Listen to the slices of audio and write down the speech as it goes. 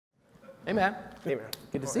Hey, man. Hey, man.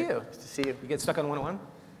 Good to see you. Nice to see you. You get stuck on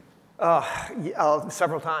 101?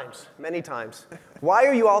 Several times, many times. Why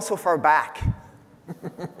are you all so far back?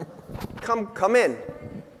 Come in.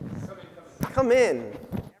 Come in.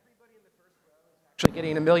 Actually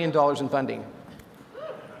getting $1 million in funding.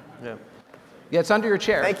 Yeah. Yeah, it's under your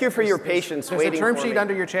chair. Thank you for your patience waiting for me. There's a term sheet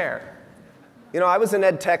under your chair. You know, I was in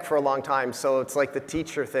ed tech for a long time, so it's like the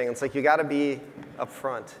teacher thing. It's like you got to be up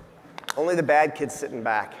front. Only the bad kids sitting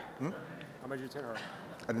back. How much did you tell her?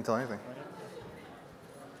 I didn't tell anything.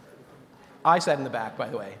 I sat in the back, by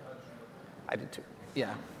the way. I did too.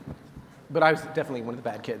 Yeah. But I was definitely one of the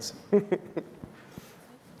bad kids.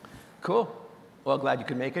 Cool. Well, glad you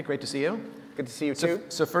could make it. Great to see you. Good to see you too.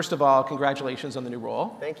 So first of all, congratulations on the new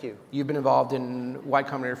role. Thank you. You've been involved in Y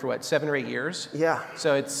Combinator for what, 7 or 8 years? Yeah.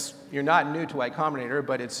 So you're not new to Y Combinator,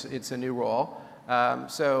 but it's a new role.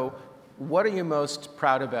 So what are you most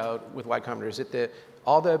proud about with Y Combinator? Is it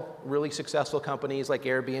all the really successful companies like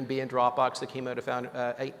Airbnb and Dropbox that came out of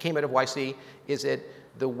YC? Is it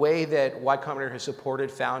the way that Y Combinator has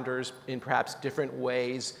supported founders in perhaps different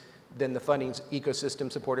ways than the funding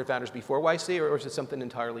ecosystem supported founders before YC, or is it something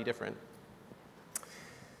entirely different?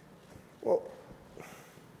 Well,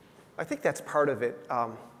 I think that's part of it. I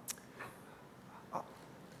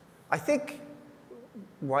think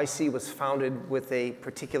YC was founded with a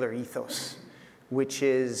particular ethos, which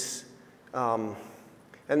is, and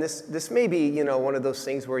this may be, one of those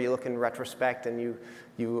things where you look in retrospect and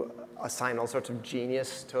you assign all sorts of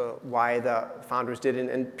genius to why the founders did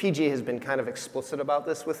it. And PG has been kind of explicit about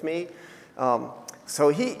this with me. So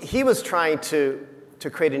he was trying to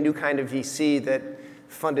create a new kind of VC that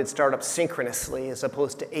funded startups synchronously as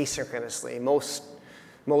opposed to asynchronously. Most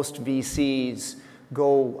VCs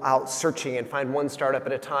go out searching and find one startup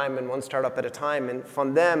at a time and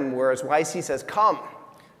fund them, whereas YC says, come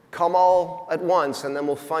all at once, and then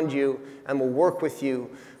we'll fund you and we'll work with you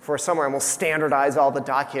for somewhere, and we'll standardize all the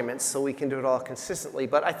documents so we can do it all consistently.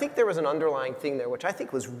 But I think there was an underlying thing there, which I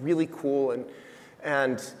think was really cool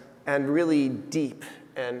and really deep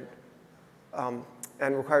and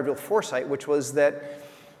required real foresight, which was that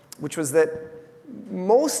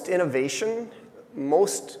most innovation,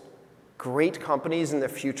 most great companies in the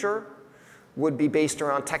future would be based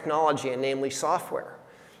around technology, and namely software.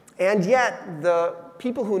 And yet, the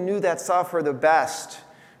people who knew that software the best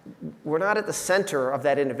were not at the center of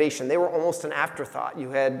that innovation. They were almost an afterthought. You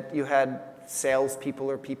had salespeople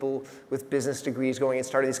or people with business degrees going and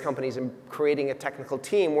starting these companies and creating a technical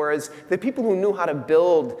team, whereas the people who knew how to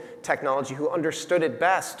build technology, who understood it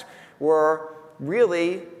best, were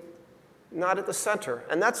really not at the center.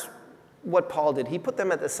 And that's what Paul did. He put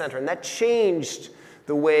them at the center, and that changed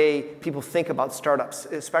the way people think about startups,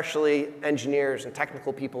 especially engineers and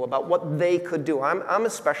technical people, about what they could do. I'm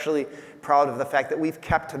especially proud of the fact that we've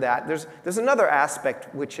kept to that. There's another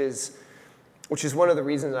aspect, which is one of the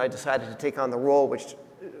reasons I decided to take on the role,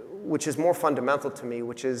 which is more fundamental to me,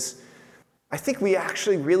 which is I think we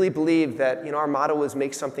actually really believe that our motto is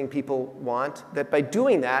make something people want, that by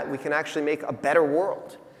doing that, we can actually make a better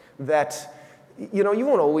world. That you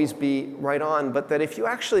won't always be right on, but that if you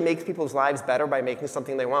actually make people's lives better by making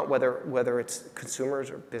something they want, whether it's consumers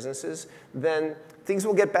or businesses, then things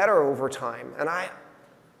will get better over time. And I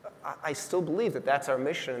still believe that that's our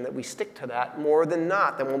mission and that we stick to that more than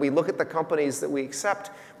not. That when we look at the companies that we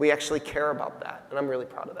accept, we actually care about that. And I'm really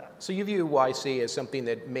proud of that. So you view YC as something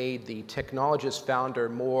that made the technologist founder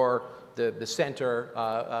more the center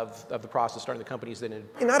of the process starting the companies than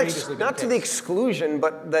it previously been. Not to the exclusion,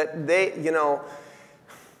 but that they,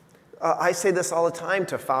 I say this all the time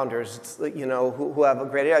to founders, who have a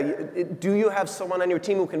great idea. Do you have someone on your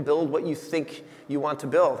team who can build what you think you want to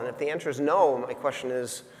build? And if the answer is no, my question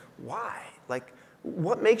is, why? Like,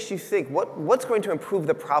 what makes you think? What's going to improve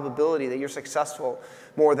the probability that you're successful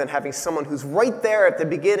more than having someone who's right there at the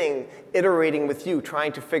beginning iterating with you,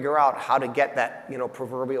 trying to figure out how to get that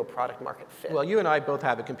proverbial product market fit? Well, you and I both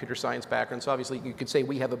have a computer science background, so obviously you could say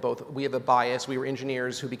we have a bias. We were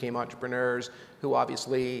engineers who became entrepreneurs, who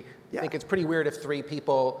obviously think it's pretty weird if 3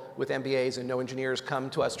 people with MBAs and no engineers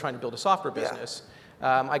come to us trying to build a software business.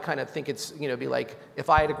 I kind of think it's, be like,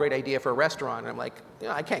 if I had a great idea for a restaurant, I'm like,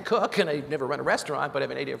 I can't cook and I've never run a restaurant, but I have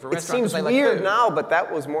an idea for a restaurant. It seems weird now, but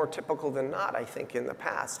that was more typical than not, I think, in the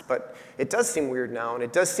past. But it does seem weird now, and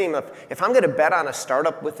it does seem if I'm going to bet on a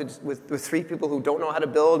startup with 3 people who don't know how to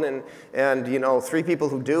build and 3 people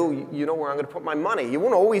who do, you know where I'm going to put my money. You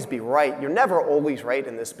won't always be right. You're never always right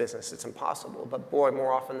in this business. It's impossible, but boy,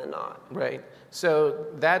 more often than not. Right. So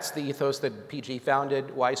that's the ethos that PG founded,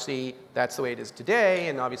 YC. That's the way it is today,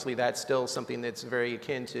 and obviously that's still something that's very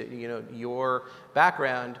akin to your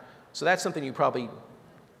background. So that's something you probably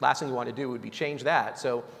last thing you want to do would be change that.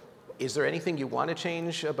 So is there anything you want to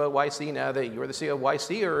change about YC now that you're the CEO of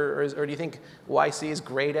YC, or do you think YC is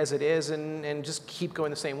great as it is and just keep going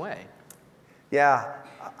the same way? Yeah,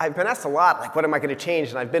 I've been asked a lot, like, what am I going to change?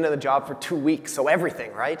 And I've been in the job for 2 weeks, so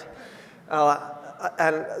everything, right?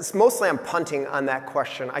 And mostly I'm punting on that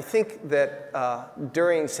question. I think that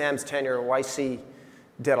during Sam's tenure, YC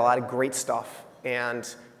did a lot of great stuff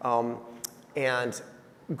and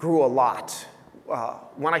grew a lot.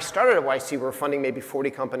 When I started at YC, we were funding maybe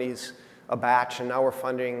 40 companies a batch, and now we're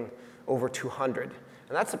funding over 200.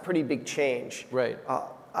 And that's a pretty big change. Right.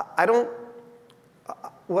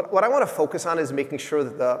 What I want to focus on is making sure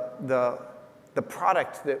that the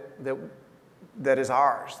product that is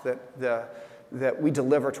ours, that we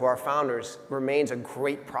deliver to our founders, remains a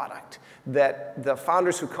great product. That the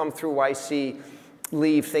founders who come through YC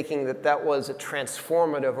leave thinking that that was a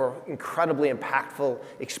transformative or incredibly impactful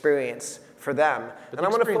experience for them. But the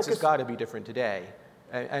experience has got to be different today.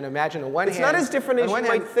 And imagine on one hand, it's not as different as you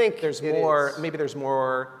might think. There's more, maybe there's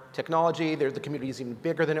more technology. The community is even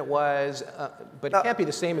bigger than it was, but it can't be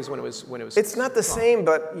the same as when it was. It's not the same,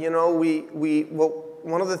 but you know,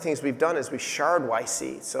 one of the things we've done is we shard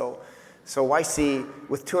YC. So YC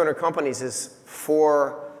with 200 companies is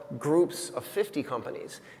 4 groups of 50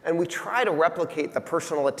 companies, and we try to replicate the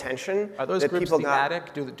personal attention Are those that groups people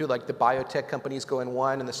thematic? Do like the biotech companies go in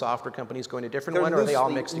one and the software companies go in a different one, or are they all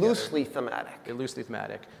mixed together? Loosely thematic. They're loosely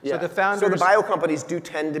thematic. Yeah. So the founders. So the bio companies do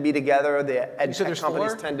tend to be together. The ed tech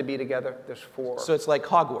companies 4? tend to be together. There's 4. So it's like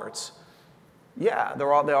Hogwarts. Yeah,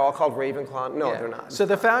 they're all called Ravenclaw. No, they're not. So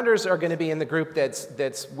the founders are going to be in the group that's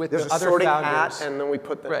with There's the a other sorting founders. hat, and then we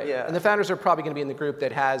put them. Right. Yeah. And the founders are probably going to be in the group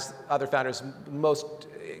that has other founders most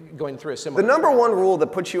going through a similar. The number one rule that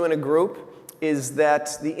puts you in a group is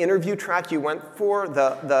that the interview track you went for,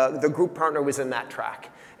 the group partner was in that track.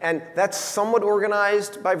 And that's somewhat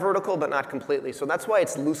organized by vertical, but not completely. So that's why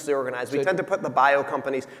it's loosely organized. We tend to put the bio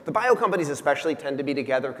companies especially tend to be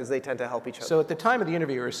together because they tend to help each other. So at the time of the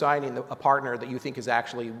interview, you're assigning a partner that you think is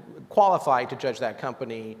actually qualified to judge that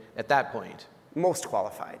company at that point. Most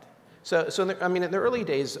qualified. So I mean, in the early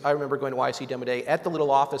days, I remember going to YC Demo Day at the little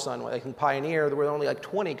office in Pioneer. There were only like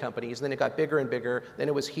 20 companies. And then it got bigger and bigger. Then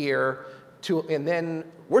it was here. And then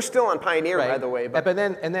we're still on Pioneer, right, by the way. But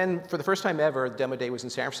then for the first time ever, Demo Day was in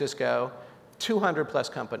San Francisco, 200 plus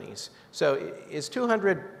companies. So is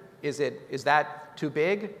 200? Is that too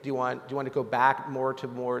big? Do you want to go back more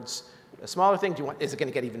towards a smaller thing? Is it going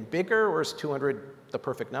to get even bigger, or is 200 the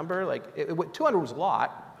perfect number? Like 200 was a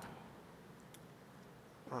lot.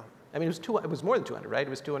 I mean, it was more than 200, right? It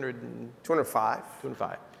was 205.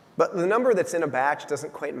 205. But the number that's in a batch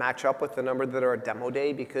doesn't quite match up with the number that are at Demo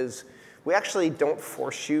Day because we actually don't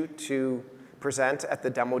force you to present at the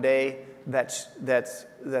Demo Day that's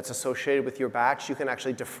associated with your batch. You can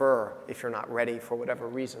actually defer if you're not ready for whatever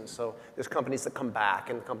reason. So there's companies that come back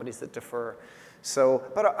and companies that defer. So,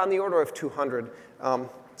 but on the order of 200,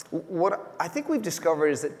 what I think we've discovered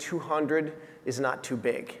is that 200 is not too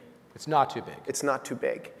big. It's not too big. It's not too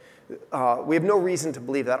big. We have no reason to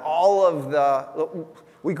believe that.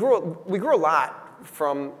 We grew a lot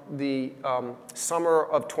from the summer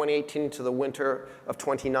of 2018 to the winter of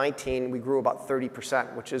 2019. We grew about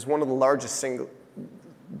 30%, which is one of the largest single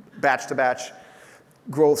batch-to-batch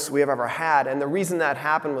growths we have ever had. And the reason that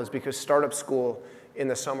happened was because Startup School in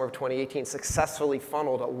the summer of 2018 successfully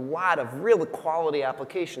funneled a lot of really quality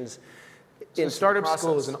applications. So Startup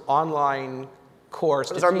School is an online course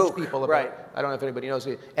to teach people about. Right. I don't know if anybody knows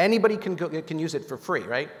it. Anybody can use it for free,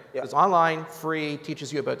 right? Yeah. It's online, free,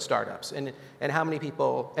 teaches you about startups, and how many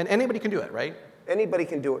people, and anybody can do it, right? Anybody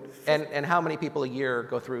can do it. And how many people a year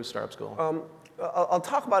go through Startup School? I'll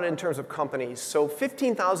talk about it in terms of companies. So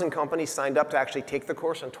 15,000 companies signed up to actually take the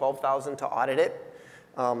course and 12,000 to audit it.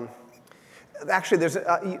 Actually, there's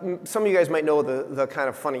some of you guys might know the kind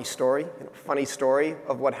of funny story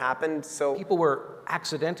of what happened. So people were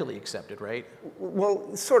accidentally accepted, right?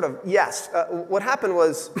 Well, sort of, yes. What happened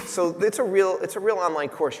was, so it's a real online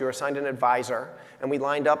course. You were assigned an advisor, and we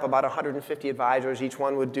lined up about 150 advisors. Each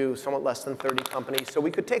one would do somewhat less than 30 companies. So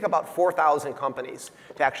we could take about 4,000 companies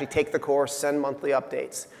to actually take the course, send monthly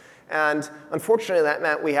updates. And unfortunately, that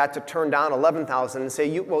meant we had to turn down 11,000 and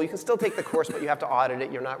say, well, you can still take the course, but you have to audit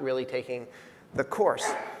it. You're not really taking the course.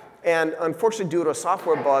 And unfortunately, due to a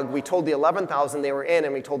software bug, we told the 11,000 they were in,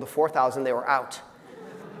 and we told the 4,000 they were out,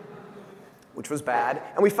 which was bad.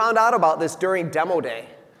 And we found out about this during Demo Day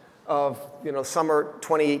of summer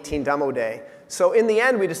 2018 Demo Day. So in the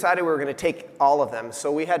end, we decided we were going to take all of them.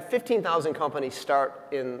 So we had 15,000 companies start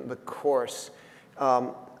in the course.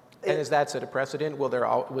 And is that set a precedent?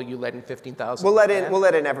 Will you let in 15,000? We'll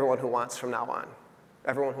let in everyone who wants from now on.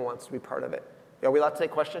 Everyone who wants to be part of it. Are we allowed to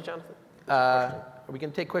take questions, Jonathan? Are we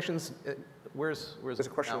going to take questions? Where's There's a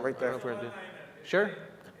question right there. Sure.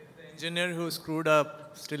 Engineer who screwed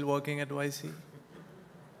up still working at YC?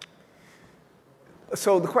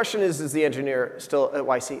 So the question is the engineer still at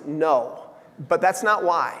YC? No, but that's not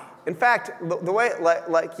why. In fact, the way,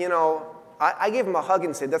 I gave him a hug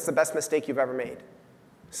and said, that's the best mistake you've ever made.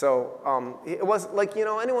 So it was like,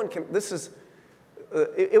 anyone can,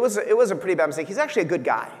 it was a pretty bad mistake. He's actually a good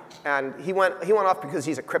guy. And he went off because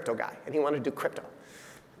he's a crypto guy, and he wanted to do crypto.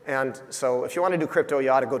 And so if you want to do crypto, you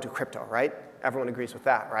ought to go do crypto, right? Everyone agrees with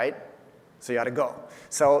that, right? So you ought to go.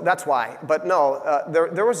 So that's why. But no,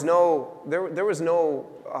 there was no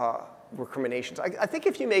recriminations. I think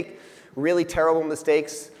if you make really terrible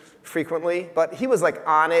mistakes frequently, but he was like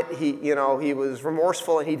on it. He was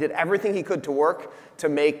remorseful, and he did everything he could to work to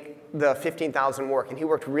make the 15,000 work, and he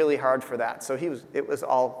worked really hard for that. So it was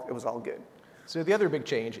all good. So the other big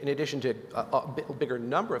change, in addition to a bigger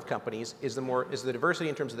number of companies, is the diversity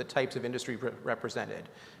in terms of the types of industry represented.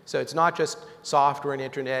 So it's not just software and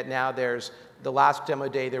internet. Now there's the last demo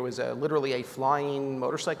day. There was literally a flying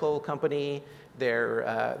motorcycle company.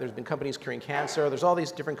 There's been companies curing cancer. There's all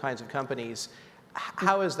these different kinds of companies.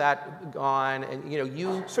 How has that gone? And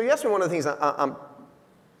you. So you asked me one of the things I'm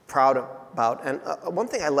proud about, and one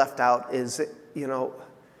thing I left out is that,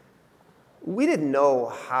 we didn't know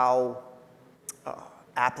how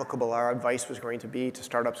applicable our advice was going to be to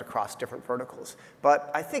startups across different verticals.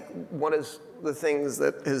 But I think one of the things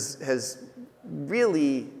that has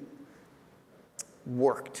really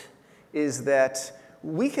worked is that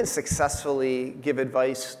we can successfully give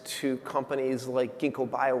advice to companies like Ginkgo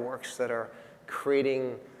Bioworks that are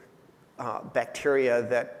creating bacteria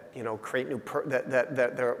that create new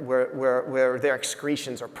where their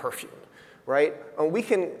excretions are perfume, right? And we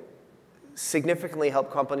can significantly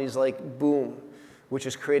help companies like Boom, which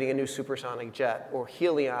is creating a new supersonic jet, or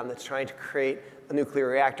Helion that's trying to create a nuclear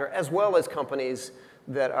reactor, as well as companies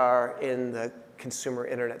that are in the consumer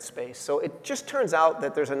internet space. So it just turns out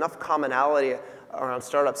that there's enough commonality around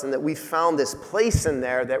startups, and that we found this place in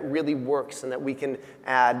there that really works, and that we can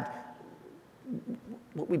add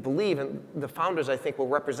what we believe, and the founders, I think, will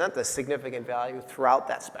represent this significant value throughout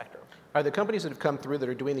that spectrum. Are the companies that have come through that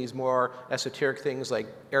are doing these more esoteric things like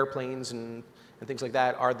airplanes and things like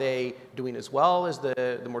that, are they doing as well as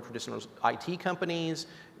the more traditional IT companies?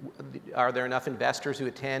 Are there enough investors who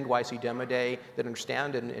attend YC Demo Day that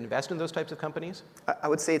understand and invest in those types of companies? I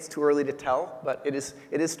would say it's too early to tell, but it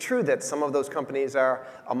is true that some of those companies are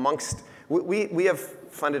amongst, we have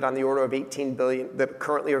funded on the order of 18 billion that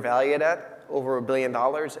currently are valued at over $1 billion,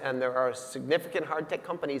 and there are significant hard tech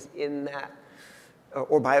companies in that,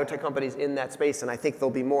 or biotech companies in that space, and I think there'll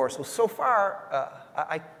be more. So far,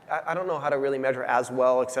 I don't know how to really measure as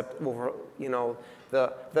well, except over,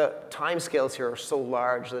 the time scales here are so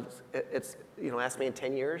large that it's ask me in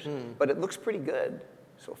 10 years, but it looks pretty good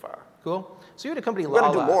so far. Cool. So you had a company, We're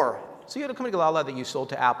going to do more. So you had a company, Lala, that you sold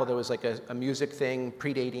to Apple that was like a music thing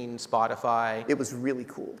predating Spotify. It was really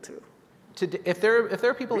cool, too. If there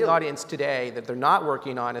are people in the audience today that they're not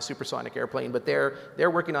working on a supersonic airplane, but they're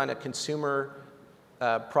working on a consumer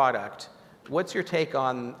product, what's your take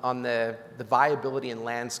on the viability and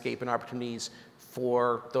landscape and opportunities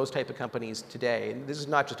for those type of companies today? And this is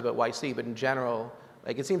not just about YC, but in general,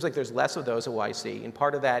 like it seems like there's less of those at YC, and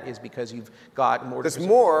part of that is because you've got more. There's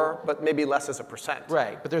more, but maybe less as a percent.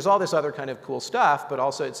 Right, but there's all this other kind of cool stuff, but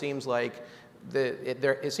also it seems like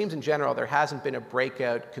it seems in general there hasn't been a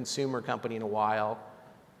breakout consumer company in a while.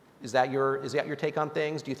 Is that your take on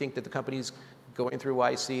things? Do you think that the companies going through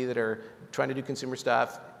YC that are trying to do consumer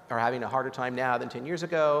stuff are having a harder time now than 10 years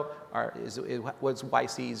ago? What's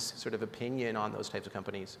YC's sort of opinion on those types of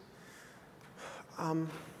companies? I'm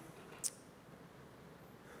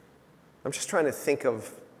just trying to think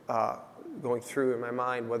of going through in my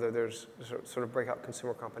mind whether there's sort of breakout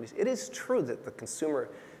consumer companies. It is true that the consumer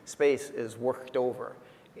space is worked over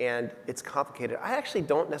and it's complicated. I actually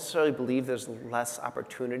don't necessarily believe there's less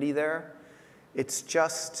opportunity there. It's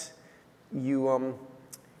just the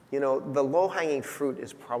low-hanging fruit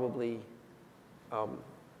is probably not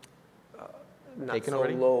taken so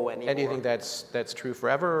already? low anymore. And do you think that's true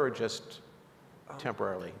forever or just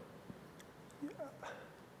temporarily?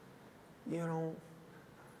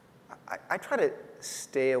 I try to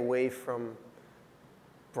stay away from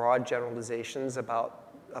broad generalizations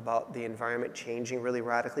about the environment changing really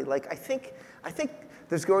radically. Like I think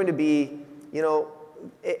there's going to be,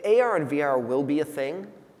 AR and VR will be a thing.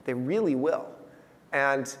 They really will.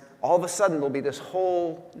 And all of a sudden, there'll be this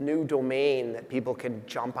whole new domain that people can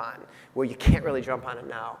jump on, where you can't really jump on it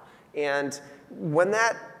now. And when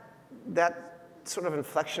that sort of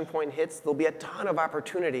inflection point hits, there'll be a ton of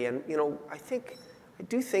opportunity. And I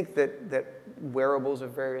do think that wearables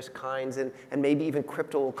of various kinds and maybe even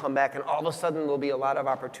crypto will come back, and all of a sudden there'll be a lot of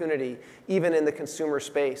opportunity, even in the consumer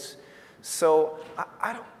space. So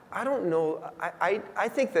I don't know. I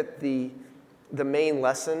think that the main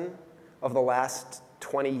lesson of the last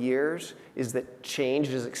 20 years is that change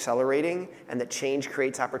is accelerating, and that change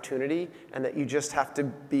creates opportunity, and that you just have to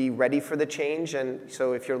be ready for the change. And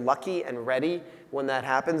so if you're lucky and ready when that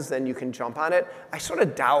happens, then you can jump on it. I sort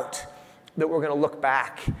of doubt that we're going to look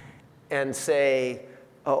back and say,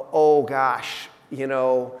 oh gosh,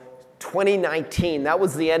 2019, that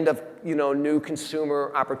was the end of new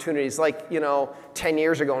consumer opportunities. Like 10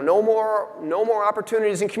 years ago, no more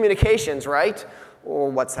opportunities in communications, right?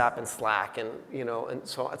 Or WhatsApp and Slack, and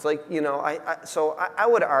so it's like I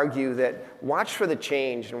would argue that watch for the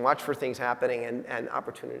change and watch for things happening, and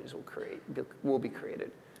opportunities will be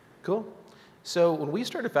created. Cool. So when we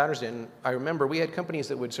started Founders Den, I remember we had companies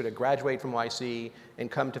that would sort of graduate from YC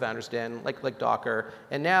and come to Founders Den, like Docker.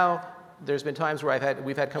 And now there's been times where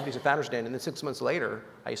we've had companies at Founders Den, and then 6 months later,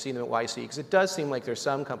 I see them at YC, because it does seem like there's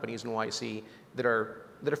some companies in YC that are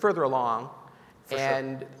further along.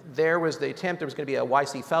 And there was the attempt, there was going to be a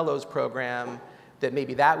YC Fellows program, that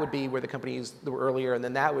maybe that would be where the companies that were earlier, and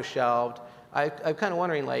then that was shelved. I'm kind of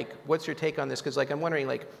wondering, what's your take on this? Because I'm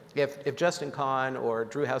wondering, if Justin Kahn or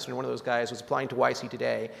Drew Houston, one of those guys, was applying to YC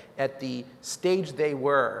today, at the stage they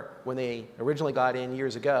were when they originally got in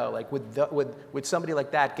years ago, would somebody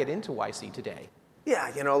like that get into YC today?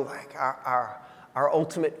 Yeah, our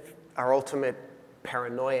ultimate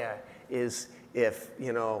paranoia is if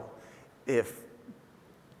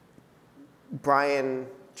Brian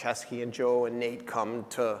Chesky and Joe and Nate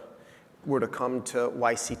were to come to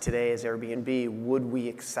YC today as Airbnb, would we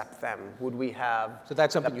accept them? Would we have so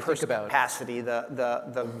that's something you think about. Capacity,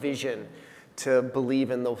 the vision to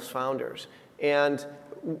believe in those founders? And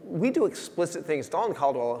we do explicit things. Dalton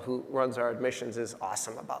Caldwell, who runs our admissions, is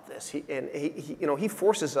awesome about this. He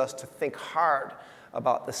forces us to think hard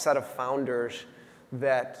about the set of founders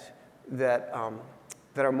that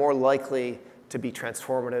are more likely to be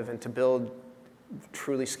transformative and to build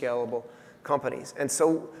truly scalable companies. And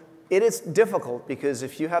so it is difficult, because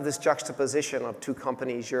if you have this juxtaposition of two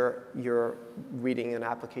companies you're reading an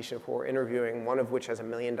application for, interviewing, one of which has $1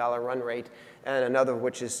 million run rate, and another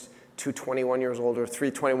which is two 21-years-old or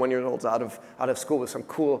three 21-year-olds out of school with some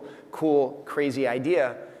cool, crazy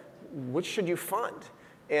idea, which should you fund?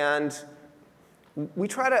 And we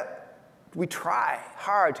try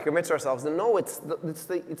hard to convince ourselves that no, it's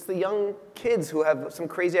the young kids who have some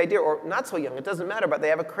crazy idea, or not so young, it doesn't matter, but they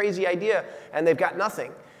have a crazy idea and they've got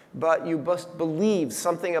nothing. But you must believe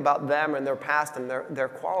something about them and their past and their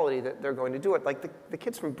quality that they're going to do it. Like the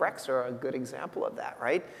kids from Brex are a good example of that,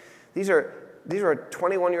 right? These are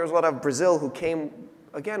 21 years old out of Brazil who came,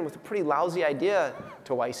 again, with a pretty lousy idea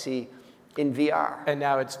to YC in VR. And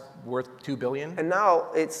now it's worth $2 billion? And now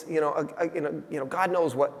it's, God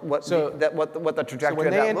knows what the trajectory of that looks like. So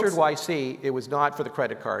when they entered YC, it was not for the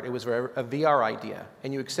credit card. It was for a VR idea.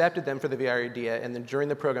 And you accepted them for the VR idea, and then during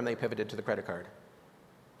the program, they pivoted to the credit card.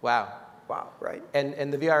 Wow. Wow, right.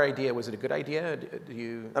 And the VR idea, was it a good idea?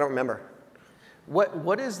 I don't remember.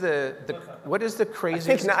 What is the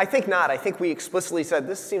craziest? I think not. I think we explicitly said,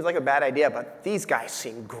 this seems like a bad idea, but these guys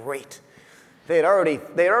seem great.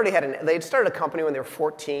 They'd started a company when they were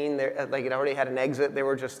 14. It already had an exit. They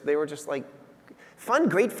were just like fun,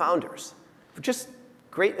 great founders. Just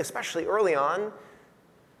great, especially early on.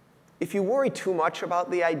 If you worry too much about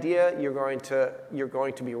the idea, you're going to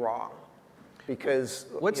be wrong. Because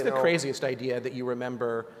what's the craziest idea that you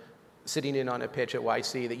remember sitting in on a pitch at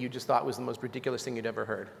YC that you just thought was the most ridiculous thing you'd ever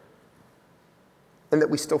heard? And that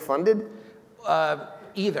we still funded?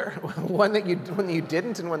 Either. one that you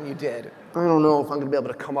didn't and one that you did. I don't know if I'm going to be able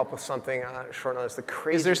to come up with something short notice.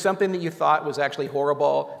 Is there something that you thought was actually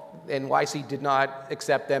horrible and YC did not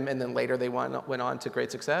accept them, and then later they went on to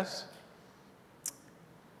great success?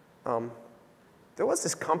 There was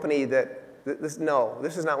this company that this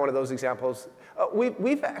is not one of those examples.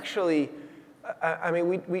 We've actually,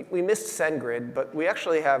 we missed SendGrid, but we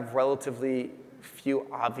actually have relatively few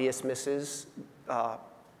obvious misses.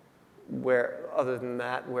 Other than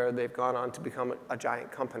that, where they've gone on to become a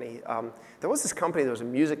giant company. There was this company, there was a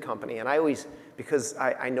music company, and I always, because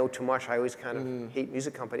I know too much, I always kind of hate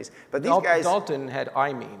music companies. But these guys... Dalton had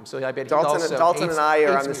iMeme, so I bet Dalton and I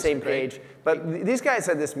are on the same page. But these guys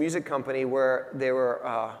had this music company where they were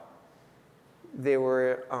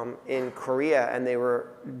in Korea, and they were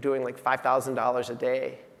doing like $5,000 a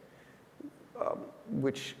day,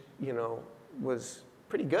 which was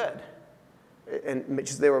pretty good. and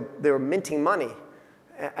just they were minting money.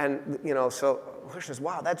 And so the question is,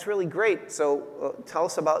 wow, that's really great. So tell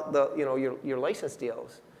us about your license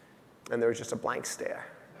deals. And there was just a blank stare.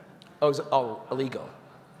 Oh, it was all illegal.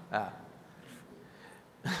 Ah.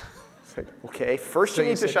 It's like, okay, first you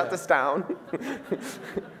need to shut this down.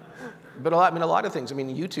 But a lot of things. I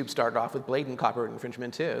mean, YouTube started off with blatant copyright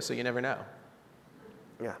infringement too, so you never know.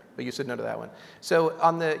 Yeah. But you said no to that one. So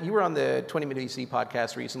you were on the 20-Minute VC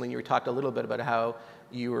podcast recently, and you talked a little bit about how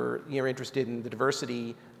you're interested in the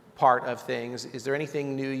diversity part of things. Is there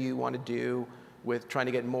anything new you want to do with trying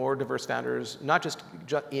to get more diverse founders, not just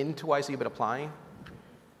into YC, but applying?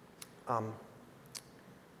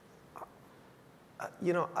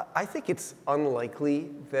 I think it's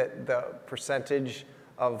unlikely that the percentage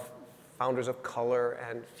of founders of color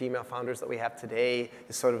and female founders that we have today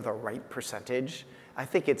is sort of the right percentage. I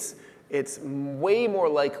think it's way more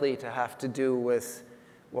likely to have to do with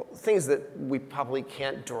things that we probably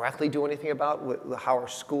can't directly do anything about, with how our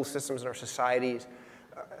school systems and our societies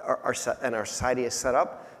and our society is set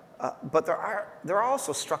up. But there are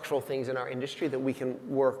also structural things in our industry that we can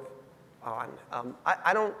work on.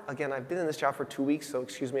 Again, I've been in this job for 2 weeks, so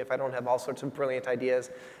excuse me if I don't have all sorts of brilliant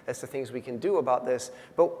ideas as to things we can do about this.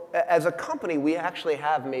 But as a company, we actually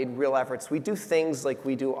have made real efforts. We do things like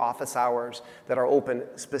we do office hours that are open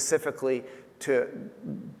specifically to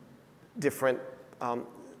different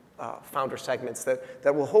founder segments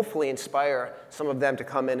that will hopefully inspire some of them to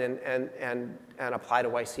come in and apply to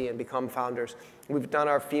YC and become founders. We've done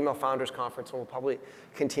our Female Founders Conference, and we'll probably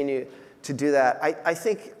continue to do that. I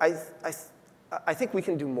think we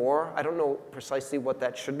can do more. I don't know precisely what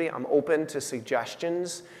that should be. I'm open to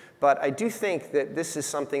suggestions, but I do think that this is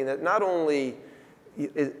something that not only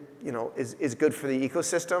is good for the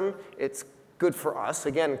ecosystem, it's good for us,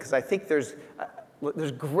 again, because I think there's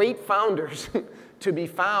great founders to be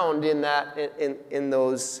found in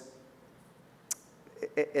those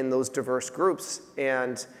diverse groups,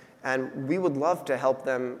 and we would love to help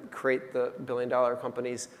them create the billion-dollar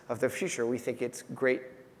companies of the future. We think it's great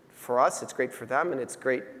for us, it's great for them, and it's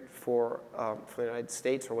great for the United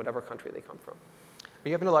States or whatever country they come from. Are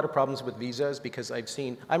you having a lot of problems with visas? Because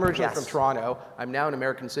I'm originally from Toronto. I'm now an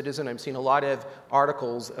American citizen. I've seen a lot of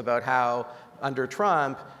articles about how under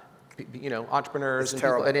Trump, entrepreneurs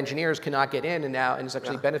and engineers cannot get in, and it's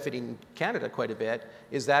actually benefiting Canada quite a bit.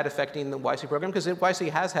 Is that affecting the YC program? Because YC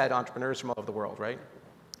has had entrepreneurs from all over the world, right?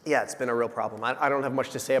 Yeah, it's been a real problem. I don't have much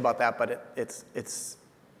to say about that, but it's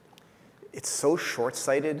so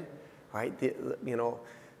short-sighted, right?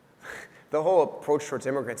 The whole approach towards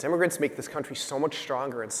immigrants make this country so much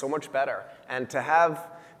stronger and so much better, and to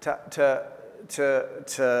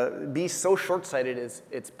be so short-sighted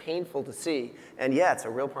it's painful to see, and yeah, it's a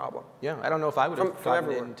real problem. Yeah, I don't know if I would have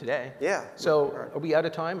gotten in today. Yeah. So are we out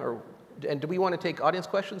of time, and do we want to take audience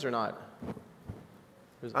questions or not?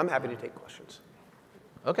 I'm happy to take questions.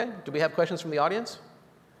 Okay. Do we have questions from the audience?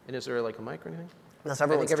 And is there like a mic or anything? Unless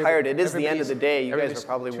everyone's tired. It is the end of the day. You guys are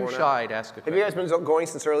probably worn out. Too shy to ask a question. Have you guys been going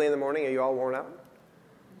since early in the morning? Are you all worn out?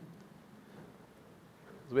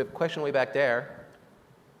 We have a question way back there.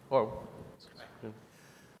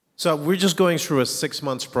 So we're just going through a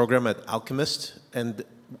 6-month program at Alchemist, and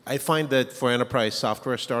I find that for enterprise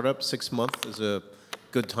software startup, 6 months is a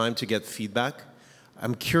good time to get feedback.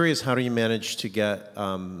 I'm curious, how do you manage to get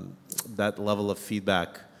that level of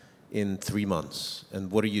feedback in 3 months?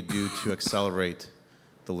 And what do you do to accelerate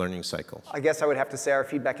the learning cycle? I guess I would have to say our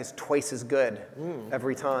feedback is twice as good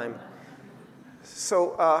every time.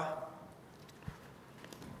 So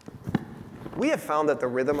we have found that the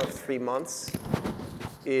rhythm of 3 months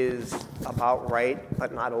is about right,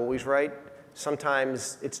 but not always right.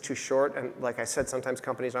 Sometimes it's too short, and like I said, sometimes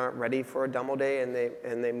companies aren't ready for a demo day and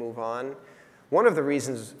they move on. One of the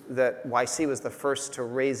reasons that YC was the first to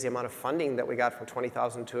raise the amount of funding that we got from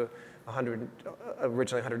 20,000 to 100,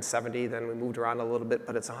 originally 170, then we moved around a little bit,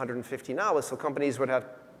 but it's 150 now, is so companies would have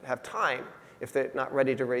time if they're not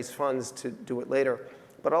ready to raise funds to do it later.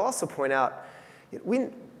 But I'll also point out,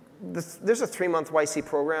 there's a 3-month YC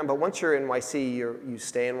program, but once you're in YC, you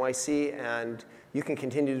stay in YC, and you can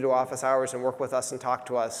continue to do office hours and work with us and talk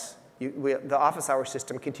to us. The office hour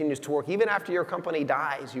system continues to work. Even after your company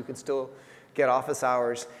dies, you can still get office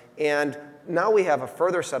hours. And now we have a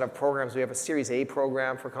further set of programs. We have a Series A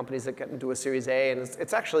program for companies that get into a Series A, and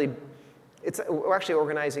we're actually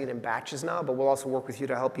organizing it in batches now, but we'll also work with you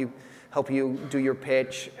to help you help you do your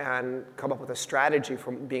pitch and come up with a strategy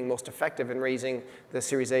for being most effective in raising the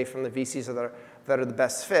Series A from the VCs that are the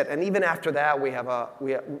best fit. And even after that,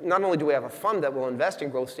 not only do we have a fund that will invest in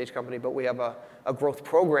growth stage company, but we have a growth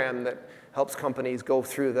program that helps companies go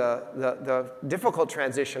through the difficult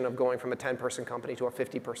transition of going from a 10-person company to a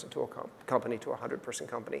 50-person company to a 100-person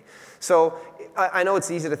company. So I know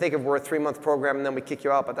it's easy to think of we're a 3-month program and then we kick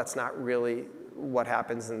you out, but that's not really what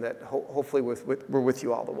happens, and that hopefully we're with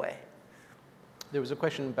you all the way. There was a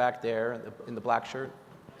question back there in the black shirt.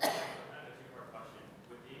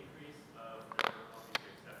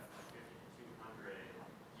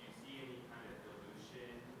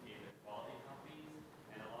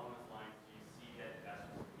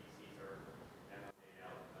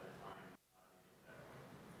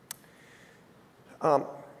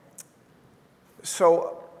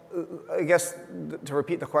 So I guess to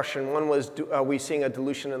repeat the question, one was, are we seeing a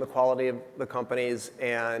dilution in the quality of the companies,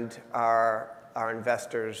 and are our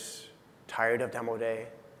investors tired of demo day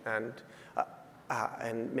and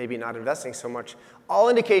maybe not investing so much? All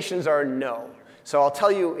indications are no. So I'll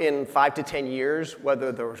tell you in 5 to 10 years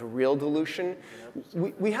whether there was a real dilution.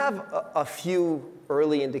 We have a few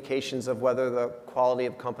early indications of whether the quality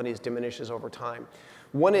of companies diminishes over time.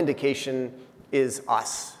 One indication is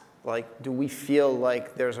us. Like, do we feel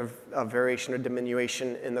like there's a variation or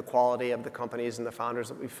diminution in the quality of the companies and the founders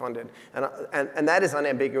that we funded? And that is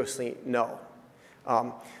unambiguously no.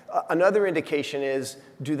 Another indication is,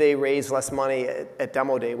 do they raise less money at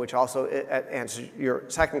demo day, which also answers your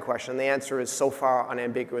second question. The answer is so far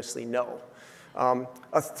unambiguously no.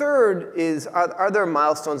 A third is, are there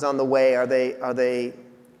milestones on the way? Are they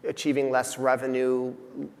achieving less revenue,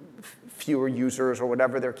 fewer users, or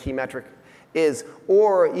whatever their key metric is?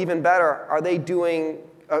 Or even better, are they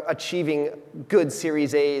achieving good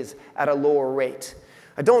Series A's at a lower rate?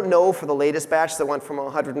 I don't know for the latest batch that went from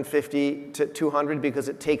 150 to 200 because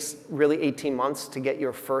it takes really 18 months to get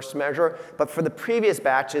your first measure. But for the previous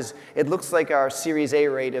batches, it looks like our Series A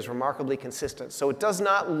rate is remarkably consistent. So it does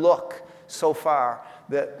not look so far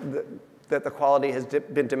that the quality has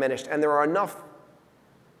been diminished. And there are enough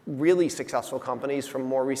really successful companies from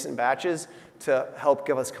more recent batches to help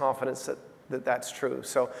give us confidence that that's true.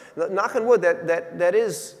 So knock on wood, that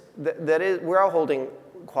is we're all holding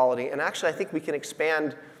quality. And actually, I think we can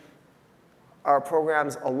expand our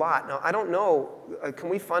programs a lot. Now, I don't know, can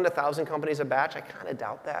we fund 1,000 companies a batch? I kind of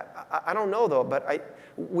doubt that. I don't know, though, but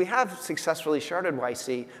we have successfully started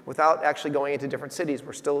YC without actually going into different cities.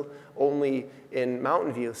 We're still only in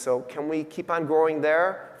Mountain View. So can we keep on growing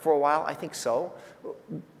there for a while? I think so.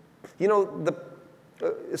 You know,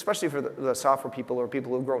 especially for the software people or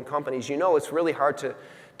people who've grown companies, you know it's really hard to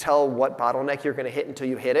tell what bottleneck you're going to hit until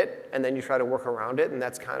you hit it, and then you try to work around it, and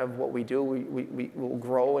that's kind of what we do. We will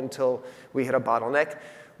grow until we hit a bottleneck.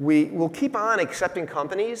 We will keep on accepting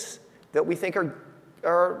companies that we think are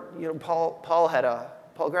you know, Paul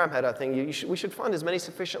Graham had a thing, we should fund as many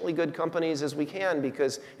sufficiently good companies as we can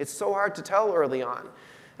because it's so hard to tell early on.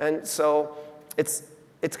 And so it's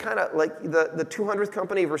kind of like the 200th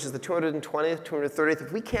company versus the 220th, 230th.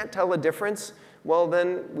 If we can't tell a difference, well,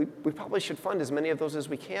 then we probably should fund as many of those as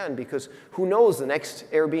we can, because who knows, the next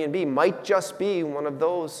Airbnb might just be one of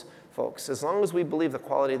those folks, as long as we believe the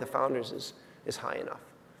quality of the founders is high enough.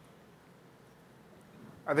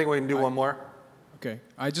 I think we can do one more. Okay.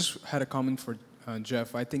 I just had a comment for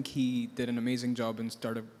Geoff. I think he did an amazing job in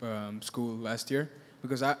startup school last year,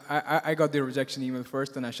 because I got the rejection email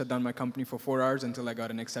first, and I shut down my company for 4 hours until I got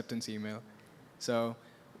an acceptance email. So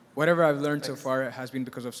whatever I've learned so far has been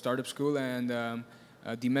because of startup school, and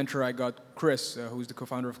the mentor I got, Chris, who's the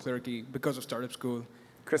co-founder of Clerky, because of startup school.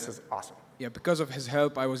 Chris is awesome. Yeah, because of his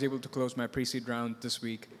help, I was able to close my pre-seed round this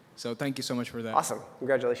week. So thank you so much for that. Awesome.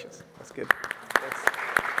 Congratulations. That's good. Thanks.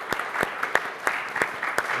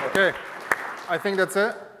 Okay. I think that's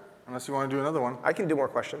it, unless you want to do another one. I can do more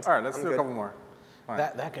questions. All right, let's do a couple more.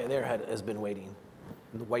 That guy there has been waiting,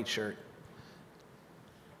 in the white shirt.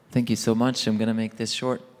 Thank you so much. I'm going to make this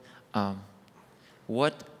short.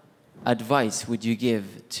 What advice would you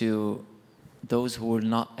give to those who were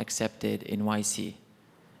not accepted in YC?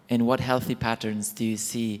 And what healthy patterns do you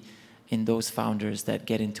see in those founders that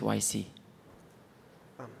get into YC?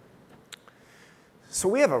 So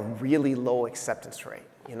we have a really low acceptance rate.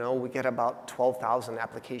 You know, we get about 12,000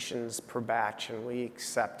 applications per batch, and we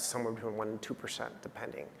accept somewhere between 1% and 2%,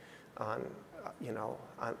 depending on, you know,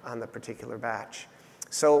 on the particular batch.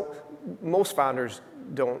 So most founders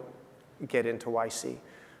don't get into YC.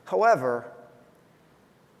 However,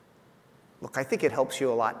 look, I think it helps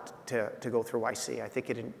you a lot to go through YC. I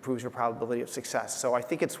think it improves your probability of success. So I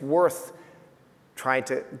think it's worth trying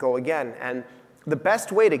to go again. And the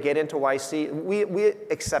best way to get into YC, we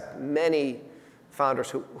accept many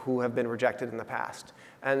founders who have been rejected in the past.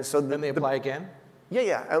 And so Then they apply again?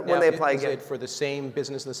 Yeah, when they apply again. Is it for the same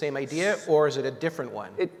business and the same idea, or is it a different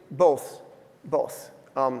one? Both.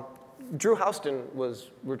 Drew Houston was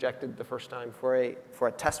rejected the first time for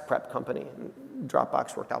a test prep company.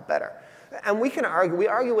 Dropbox worked out better. And we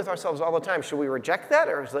argue with ourselves all the time. Should we reject that,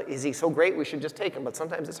 or is he so great we should just take him? But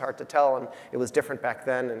sometimes it's hard to tell, and it was different back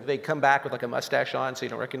then. And they come back with like a mustache on so you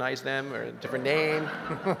don't recognize them, or a different name.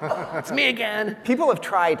 It's me again. People have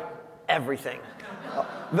tried everything.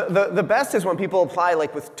 The best is when people apply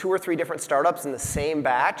like with 2 or 3 different startups in the same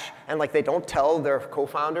batch, and like they don't tell their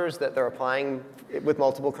co-founders that they're applying with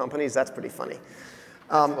multiple companies. That's pretty funny.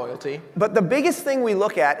 Loyalty. But the biggest thing we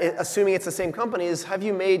look at, assuming it's the same company, is have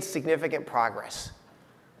you made significant progress?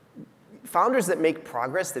 Founders that make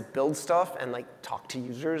progress, that build stuff and like talk to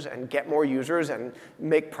users and get more users and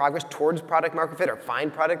make progress towards product market fit or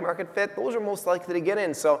find product market fit, those are most likely to get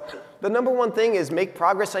in. So the #1 thing is make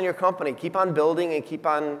progress on your company. Keep on building and keep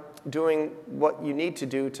on doing what you need to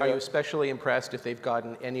do to. Are you especially impressed if they've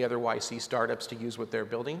gotten any other YC startups to use what they're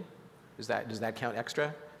building? Does that count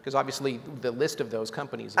extra? Because obviously the list of those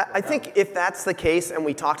companies. I think if that's the case and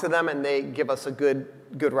we talk to them and they give us a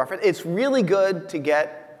good reference, it's really good to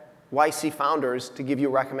get YC founders to give you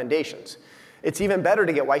recommendations. It's even better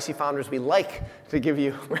to get YC founders we like to give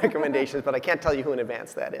you recommendations, but I can't tell you who in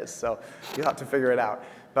advance that is, so you'll have to figure it out.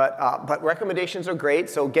 But recommendations are great,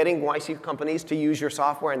 so getting YC companies to use your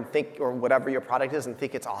software and think, or whatever your product is, and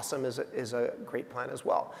think it's awesome is a great plan as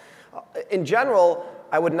well. In general,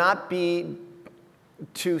 I would not be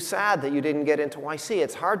too sad that you didn't get into YC.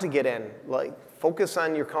 It's hard to get in. Like, focus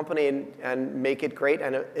on your company and make it great,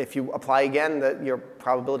 and if you apply again, your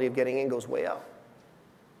probability of getting in goes way up.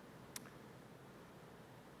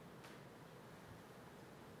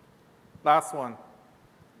 Last one.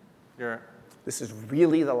 Here. This is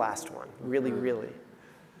really the last one. Really, really.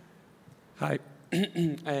 Hi.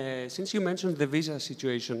 Since you mentioned the visa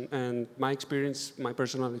situation, and my experience, my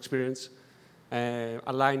personal experience,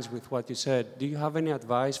 aligns with what you said, do you have any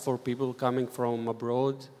advice for people coming from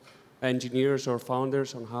abroad, engineers or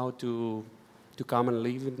founders, on how to come and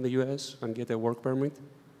live in the US and get a work permit?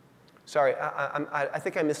 Sorry, I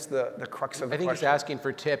think I missed the crux of the question. I think he's asking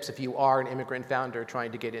for tips if you are an immigrant founder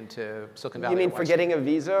trying to get into Silicon Valley. You mean for getting a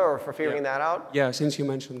visa or for figuring that out? Yeah, since you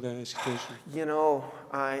mentioned the situation. You know,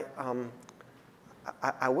 I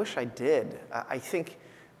wish I did. I think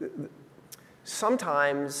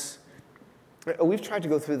sometimes, we've tried to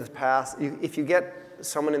go through this path. If you get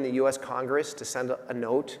someone in the US Congress to send a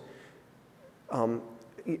note,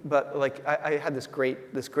 but like I had this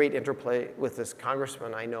great interplay with this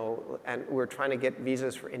congressman I know, and we're trying to get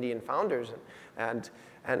visas for Indian founders, and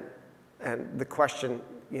the question,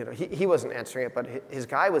 you know, he wasn't answering it, but his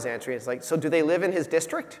guy was answering it. It's like, so do they live in his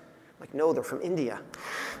district? I'm like, no, they're from India.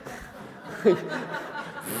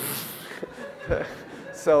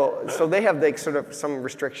 So they have like sort of some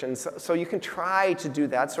restrictions. So you can try to do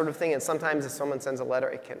that sort of thing, and sometimes if someone sends a letter,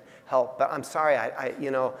 it can help. But I'm sorry,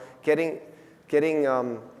 you know, getting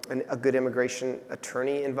a good immigration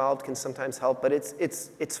attorney involved can sometimes help. But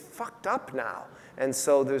it's fucked up now, and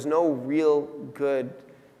so there's no real good,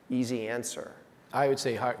 easy answer. I would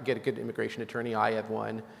say get a good immigration attorney. I have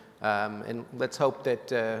one. And let's hope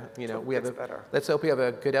that you know let's hope we have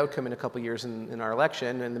a good outcome in a couple of years in our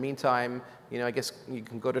election. In the meantime, you know, I guess you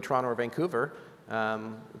can go to Toronto or Vancouver.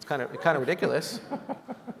 It's kind of ridiculous.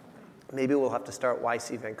 Maybe we'll have to start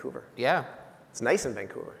YC Vancouver. Yeah, it's nice in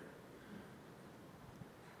Vancouver.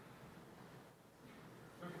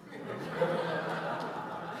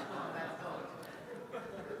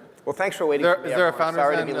 Well, thanks for waiting. Is there a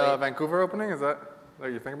Founders in Vancouver opening? Is that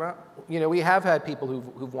you think about? You know, we have had people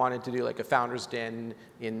who've wanted to do like a Founders Den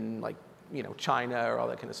in like, you know, China or all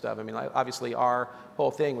that kind of stuff. I mean, obviously our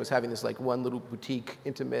whole thing was having this like one little boutique,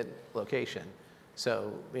 intimate location.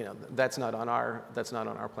 So, you know, that's not on our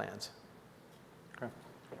plans. Okay.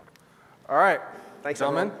 All right. Thanks,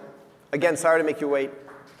 gentlemen. Everyone. Again, sorry to make you wait.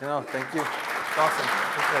 No, thank you. It's awesome.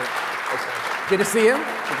 Good to see you.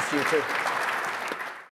 Good to see you too.